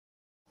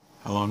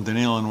Hello, I'm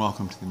Daniel and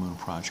welcome to the Emunah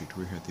Project.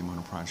 We're here at the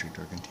Emunah Project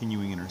are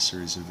continuing in our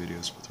series of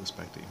videos with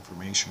respect to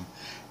information,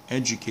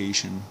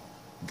 education,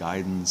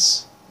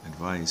 guidance,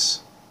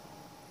 advice.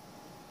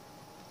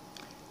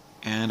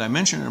 And I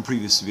mentioned in a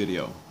previous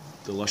video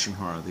the Lashon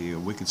Hara, the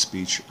wicked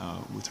speech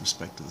with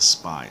respect to the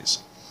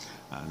spies.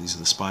 These are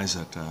the spies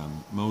that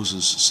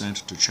Moses sent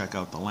to check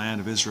out the land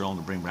of Israel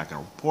and to bring back a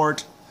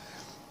report.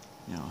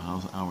 You know,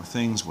 how are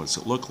things? What does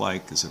it look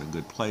like? Is it a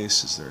good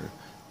place? Is there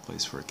a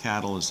place for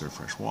cattle? Is there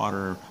fresh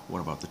water?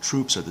 What about the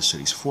troops? Are the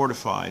cities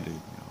fortified?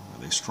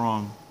 Are they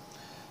strong?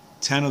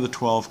 10 of the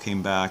 12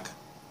 came back,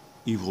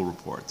 evil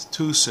reports.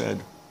 2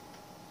 said,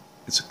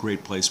 it's a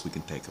great place, we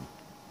can take them.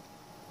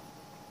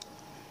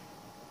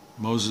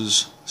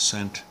 Moses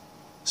sent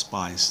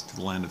spies to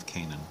the land of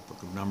Canaan,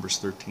 book of Numbers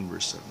 13,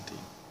 verse 17.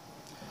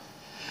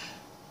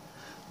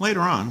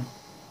 Later on,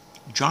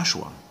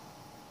 Joshua,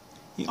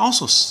 he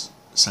also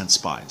sent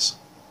spies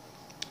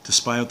to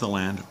spy out the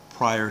land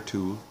prior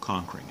to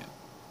conquering it.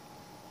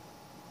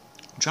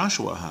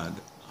 Joshua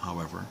had,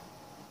 however,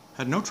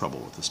 had no trouble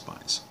with the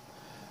spies.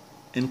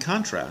 In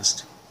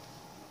contrast,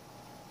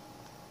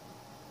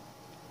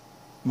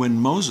 when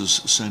Moses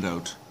sent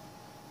out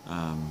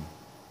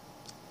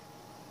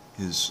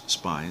his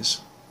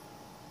spies,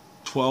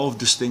 12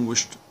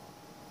 distinguished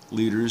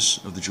leaders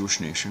of the Jewish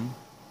nation,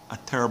 a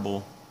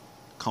terrible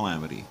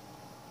calamity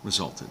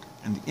resulted.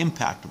 And the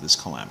impact of this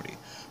calamity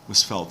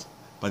was felt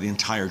by the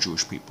entire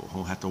Jewish people,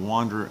 who had to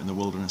wander in the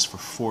wilderness for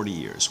 40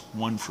 years,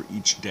 one for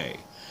each day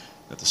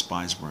that the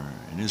spies were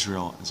in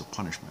Israel, as a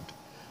punishment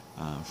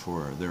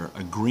for their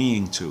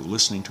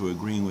listening to,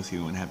 agreeing with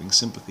you, and having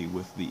sympathy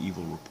with the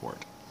evil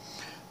report.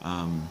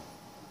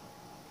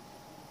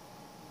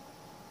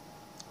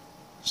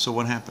 So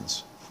what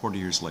happens 40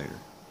 years later?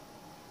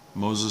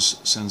 Moses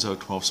sends out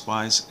 12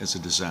 spies. It's a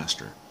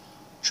disaster.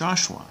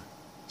 Joshua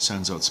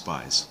sends out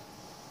spies.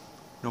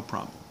 No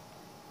problem.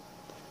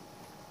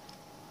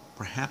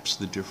 Perhaps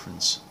the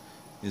difference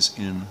is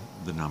in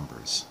the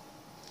numbers.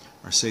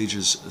 Our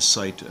sages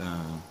cite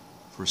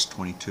verse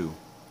 22.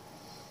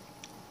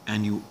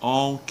 And you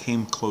all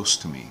came close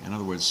to me. In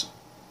other words,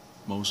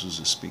 Moses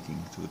is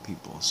speaking to the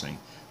people, saying,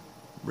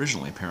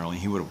 originally, apparently,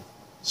 he would have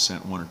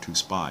sent 1 or 2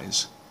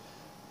 spies,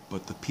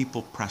 but the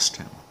people pressed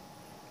him.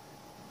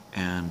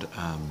 And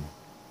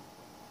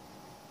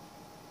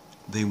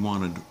they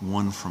wanted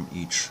one from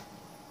each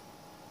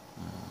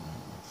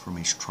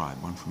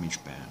tribe, one from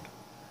each band.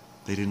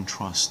 They didn't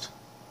trust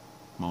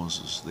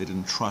Moses. They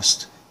didn't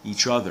trust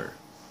each other.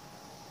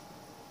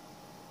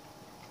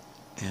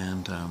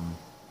 And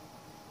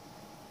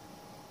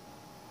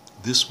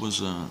this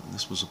was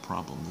a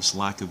problem. This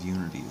lack of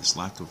unity, this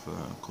lack of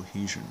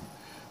cohesion,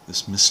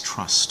 this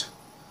mistrust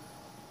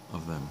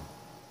of them.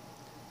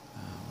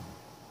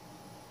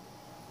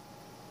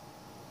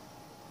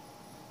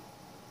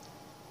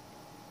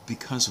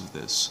 Because of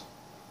this,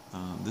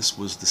 this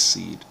was the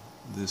seed.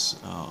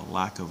 This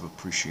lack of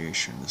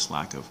appreciation, this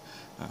lack of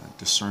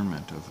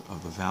discernment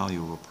of the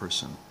value of a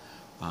person.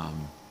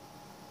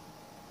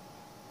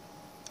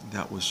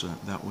 That was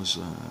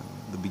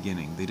the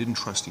beginning. They didn't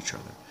trust each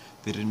other.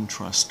 They didn't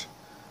trust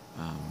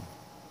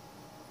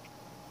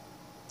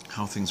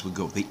how things would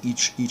go.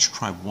 Each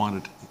tribe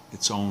wanted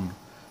its own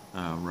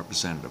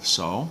representative.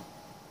 So,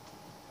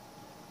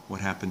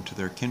 what happened to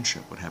their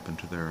kinship? What happened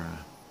to their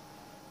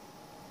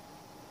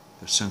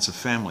sense of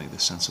family, the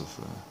sense of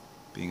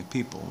being a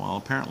people? Well,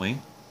 apparently,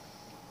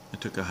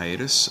 it took a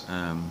hiatus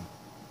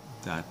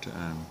that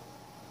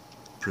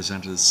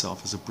presented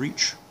itself as a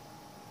breach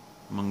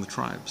among the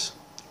tribes.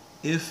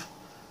 If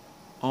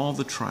all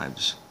the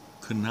tribes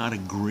could not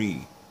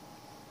agree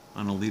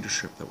on a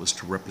leadership that was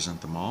to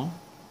represent them all,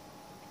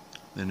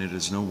 then it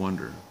is no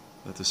wonder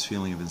that this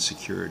feeling of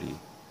insecurity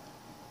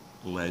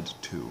led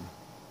to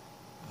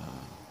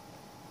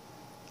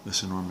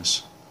this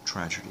enormous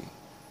tragedy.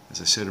 As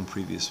I said in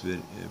previous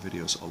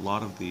videos, a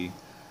lot of the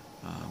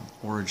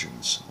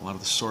origins, a lot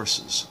of the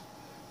sources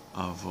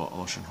of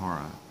Lashon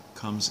Hara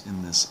comes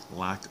in this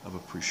lack of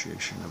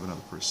appreciation of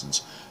another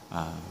person's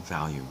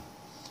value.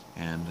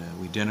 And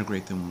we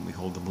denigrate them, we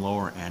hold them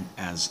lower, and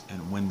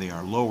when they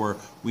are lower,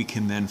 we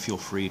can then feel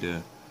free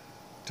to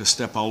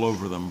step all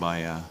over them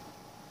by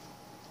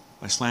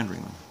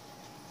slandering them.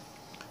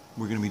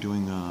 We're going to be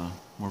doing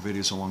more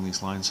videos along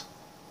these lines.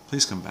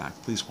 Please come back,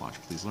 please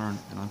watch, please learn,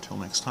 and until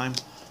next time,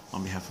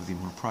 on behalf of the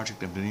Emunah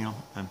Project, I'm Daniel,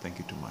 and thank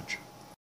you too much.